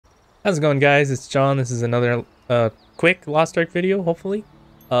How's it going, guys? It's John. This is another quick Lost Ark video, hopefully.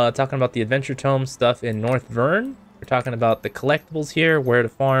 Talking about the Adventure Tome stuff in North Vern. We're talking about the collectibles here, where to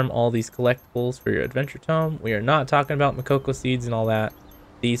farm all these collectibles for your Adventure Tome. We are not talking about Makoko seeds and all that.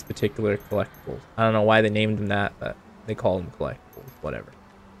 These particular collectibles. I don't know why they named them that, but they call them collectibles, whatever.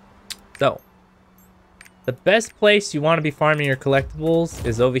 So, the best place you want to be farming your collectibles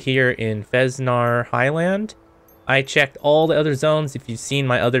is over here in Fesnar Highland. I checked all the other zones. If you've seen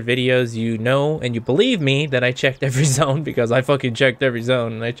my other videos, you know and you believe me that I checked every zone, because I fucking checked every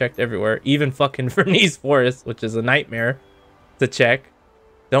zone and I checked everywhere. Even fucking Vernice Forest, which is a nightmare to check.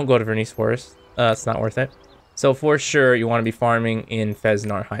 Don't go to Vernice Forest. It's not worth it. So for sure, you want to be farming in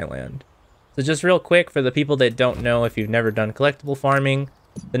Fesnar Highland. So just real quick, for the people that don't know, if you've never done collectible farming,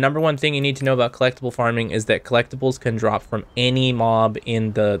 the number one thing you need to know about collectible farming is that collectibles can drop from any mob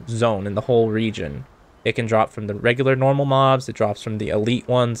in the zone, in the whole region. It can drop from the regular normal mobs. It drops from the elite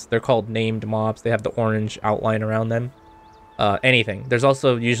ones. They're called named mobs. They have the orange outline around them. Anything. There's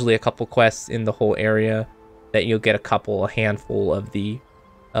also usually a couple quests in the whole area that you'll get a handful of the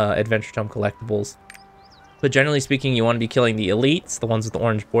Adventure Tome collectibles. But generally speaking, you want to be killing the elites, the ones with the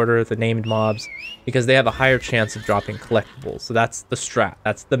orange border, the named mobs, because they have a higher chance of dropping collectibles. So that's the strat.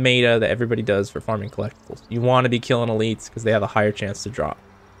 That's the meta that everybody does for farming collectibles. You want to be killing elites because they have a higher chance to drop.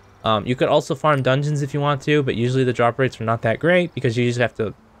 You could also farm dungeons if you want to, but usually the drop rates are not that great because you usually have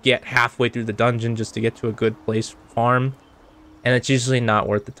to get halfway through the dungeon just to get to a good place for farm, and it's usually not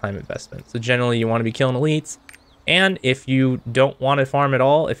worth the time investment. So generally you want to be killing elites, and if you don't want to farm at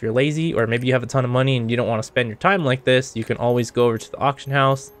all, if you're lazy, or maybe you have a ton of money and you don't want to spend your time like this, you can always go over to the auction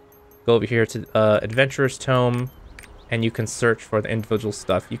house, go over here to Adventurer's Tome, and you can search for the individual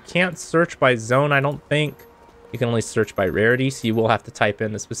stuff. You can't search by zone, I don't think. You can only search by rarity, so you will have to type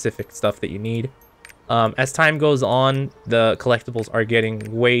in the specific stuff that you need. As time goes on, the collectibles are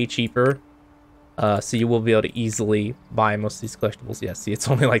getting way cheaper, so you will be able to easily buy most of these collectibles. Yeah, see, it's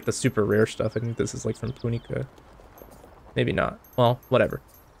only like the super rare stuff. I think this is like from Punica. Maybe not. Well, whatever.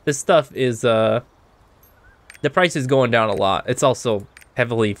 This stuff is, the price is going down a lot. It's also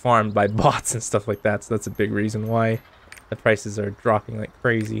heavily farmed by bots and stuff like that, so that's a big reason why the prices are dropping like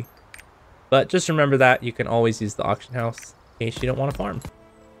crazy. But just remember that you can always use the auction house in case you don't want to farm.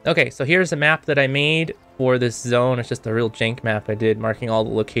 Okay, so here's a map that I made for this zone. It's just a real jank map I did, marking all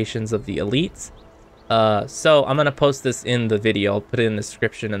the locations of the elites. So I'm going to post this in the video. I'll put it in the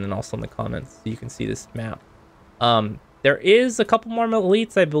description and then also in the comments so you can see this map. There is a couple more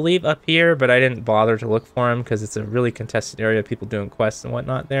elites, I believe, up here, but I didn't bother to look for them because it's a really contested area, people doing quests and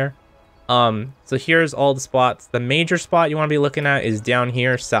whatnot there. So here's all the spots. The major spot you want to be looking at is down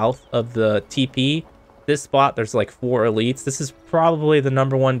here south of the TP. This spot, there's like 4 elites. This is probably the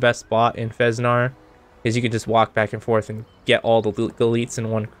 #1 best spot in Fesnar, because you can just walk back and forth and get all the elites in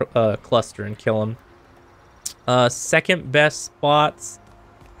one cluster and kill them. Second best spots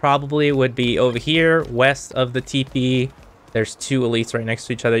probably would be over here west of the TP. There's 2 elites right next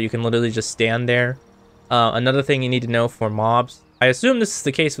to each other. You can literally just stand there. Another thing you need to know for mobs, I assume this is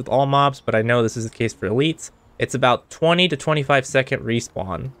the case with all mobs, but I know this is the case for elites. It's about 20 to 25 second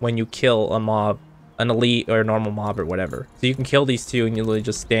respawn when you kill a mob, an elite or a normal mob or whatever. So you can kill these 2 and you literally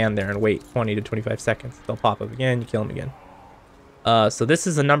just stand there and wait 20 to 25 seconds. They'll pop up again, you kill them again. So this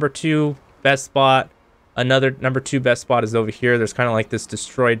is the #2 best spot. Another #2 best spot is over here. There's kind of like this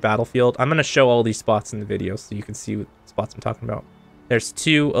destroyed battlefield. I'm going to show all these spots in the video so you can see what spots I'm talking about. There's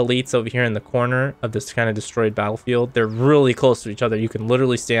 2 elites over here in the corner of this kind of destroyed battlefield. They're really close to each other. You can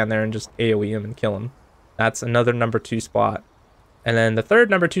literally stand there and just AoE them and kill them. That's another #2 spot. And then the third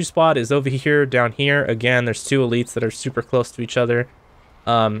 #2 spot is over here, down here. Again, there's 2 elites that are super close to each other.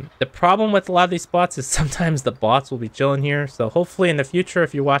 The problem with a lot of these spots is sometimes the bots will be chilling here. So hopefully in the future,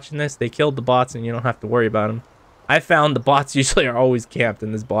 if you're watching this, they killed the bots and you don't have to worry about them. I found the bots usually are always camped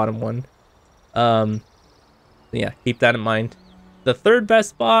in this bottom one. Yeah, keep that in mind. The third best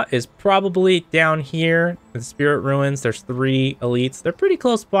spot is probably down here in the Spirit Ruins. There's 3 elites. They're pretty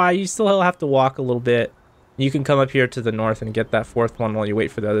close by. You still have to walk a little bit. You can come up here to the north and get that 4th one while you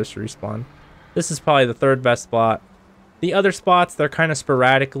wait for the others to respawn. This is probably the 3rd best spot. The other spots, they're kind of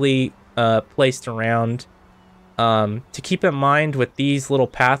sporadically placed around. To keep in mind with these little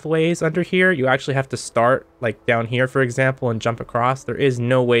pathways under here, you actually have to start like down here, for example, and jump across. There is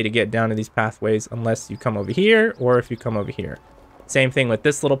no way to get down to these pathways unless you come over here or if you come over here. Same thing with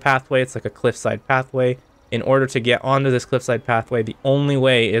this little pathway. It's like a cliffside pathway. In order to get onto this cliffside pathway, the only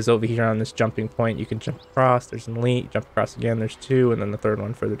way is over here on this jumping point. You can jump across. There's an elite. Jump across again. There's 2, and then the 3rd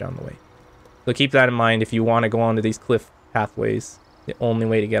one further down the way. So keep that in mind if you want to go onto these cliff pathways. The only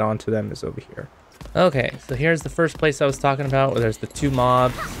way to get onto them is over here. Okay, so here's the first place I was talking about, where there's the 2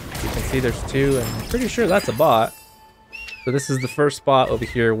 mobs. You can see there's 2, and I'm pretty sure that's a bot. So this is the first spot over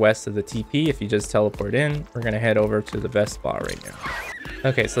here west of the TP. If you just teleport in, we're gonna head over to the best spot right now.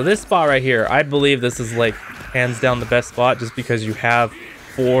 Okay, so this spot right here, I believe this is like hands down the best spot just because you have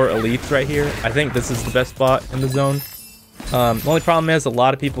 4 elites right here. I think this is the best spot in the zone. The only problem is a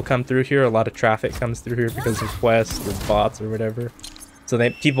lot of people come through here. A lot of traffic comes through here because of quests or bots or whatever. So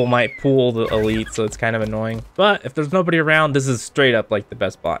people might pool the elite, so it's kind of annoying. But if there's nobody around, this is straight up like the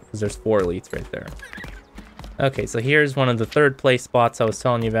best spot because there's 4 elites right there. Okay, so here's one of the 3rd place spots I was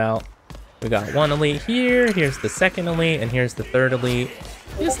telling you about. We got 1 elite here, here's the 2nd elite, and here's the 3rd elite.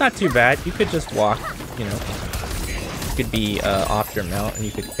 It's not too bad. You could just walk, you know. You could be off your mount and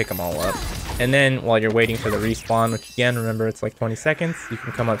you could pick them all up. And then while you're waiting for the respawn, which again, remember it's like 20 seconds, you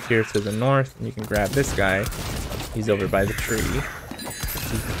can come up here to the north and you can grab this guy. He's over by the tree.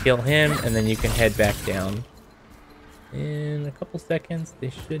 You can kill him and then you can head back down. In a couple seconds, they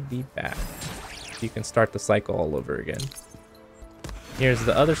should be back. You can start the cycle all over again. Here's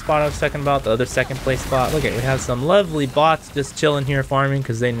the other spot I was talking about, the other 2nd place spot. Look at, we have some lovely bots just chilling here farming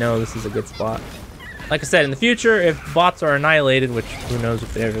because they know this is a good spot. Like I said, in the future, if bots are annihilated, which who knows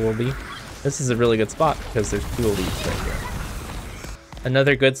if they ever will be, this is a really good spot because there's 2 elites right here.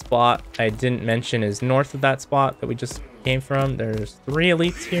 Another good spot I didn't mention is north of that spot that we just came from. There's 3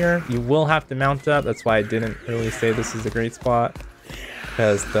 elites here. You will have to mount up. That's why I didn't really say this is a great spot.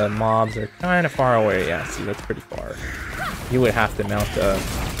 Because the mobs are kind of far away. Yeah, see, that's pretty far. You would have to mount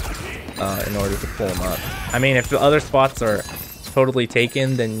up in order to pull them up. I mean, if the other spots are totally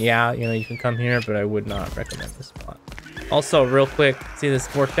taken, then yeah, you know, you can come here, but I would not recommend this spot. Also, real quick, see,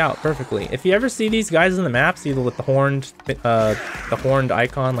 this worked out perfectly. If you ever see these guys in the maps, either with the horned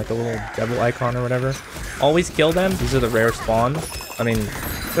icon, like a little devil icon or whatever, always kill them. These are the rare spawn. I mean,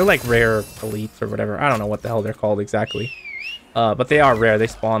 they're like rare elites or whatever. I don't know what the hell they're called exactly. But they are rare. They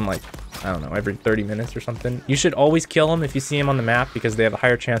spawn like, I don't know, every 30 minutes or something. You should always kill them if you see them on the map because they have a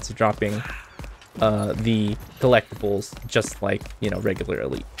higher chance of dropping the collectibles, just like, you know, regular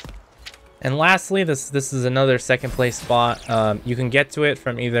elite. And lastly, this is another 2nd place spot. You can get to it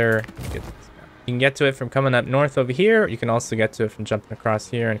from either, you can get to it from coming up north over here. You can also get to it from jumping across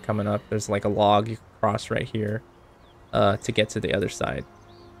here and coming up. There's like a log you can cross right here to get to the other side.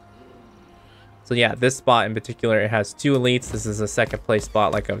 So yeah, this spot in particular, it has 2 elites. This is a 2nd place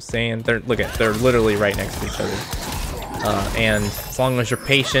spot, like I was saying. They're literally right next to each other. And as long as you're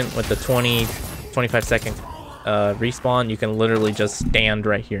patient with the 25 second respawn, you can literally just stand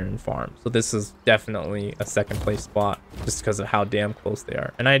right here and farm. So this is definitely a 2nd place spot just because of how damn close they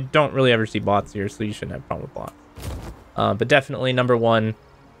are. And I don't really ever see bots here, so you shouldn't have a problem with bots. But definitely number 1,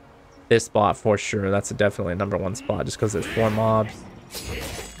 this spot for sure. That's definitely a number 1 spot just because there's 4 mobs.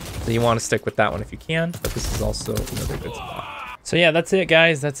 So you want to stick with that one if you can, but this is also another good spot. So yeah, that's it,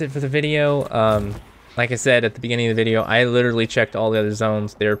 guys. That's it for the video. Like I said at the beginning of the video, I literally checked all the other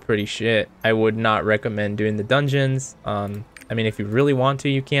zones. They're pretty shit. I would not recommend doing the dungeons. I mean, if you really want to,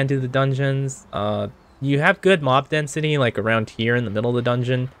 you can do the dungeons. You have good mob density, like around here in the middle of the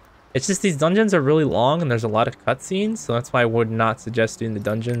dungeon. It's just these dungeons are really long and there's a lot of cutscenes, so that's why I would not suggest doing the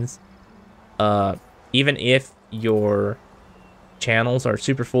dungeons. Even if your channels are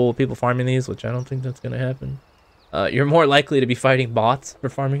super full of people farming these, which I don't think that's gonna happen, you're more likely to be fighting bots for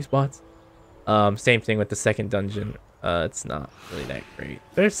farming spots. Same thing with the 2nd dungeon. It's not really that great.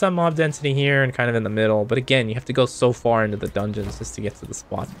 There's some mob density here and kind of in the middle, but again, you have to go so far into the dungeons just to get to the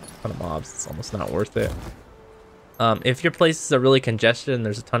spot. A ton of mobs, it's almost not worth it. If your places are really congested and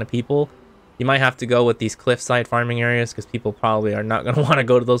there's a ton of people, you might have to go with these cliffside farming areas because people probably are not going to want to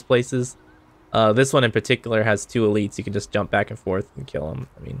go to those places. This one in particular has 2 elites. You can just jump back and forth and kill them.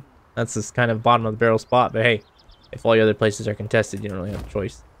 I mean, that's just kind of bottom of the barrel spot, but hey, if all your other places are contested, you don't really have a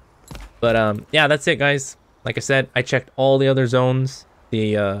choice. But yeah, that's it, guys. Like I said, I checked all the other zones,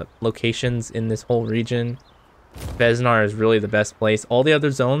 the locations in this whole region. Fesnar is really the best place. All the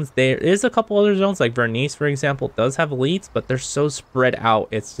other zones, there is a couple other zones, like Vern, for example, does have elites, but they're so spread out,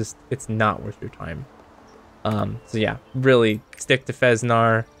 it's not worth your time. So yeah, really stick to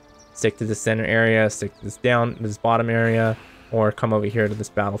Fesnar. Stick to the center area, stick to this bottom area, or come over here to this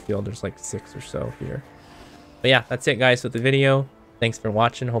battlefield. There's like 6 or so here. But yeah, that's it, guys, with the video. Thanks for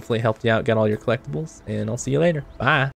watching. Hopefully it helped you out, get all your collectibles, and I'll see you later. Bye.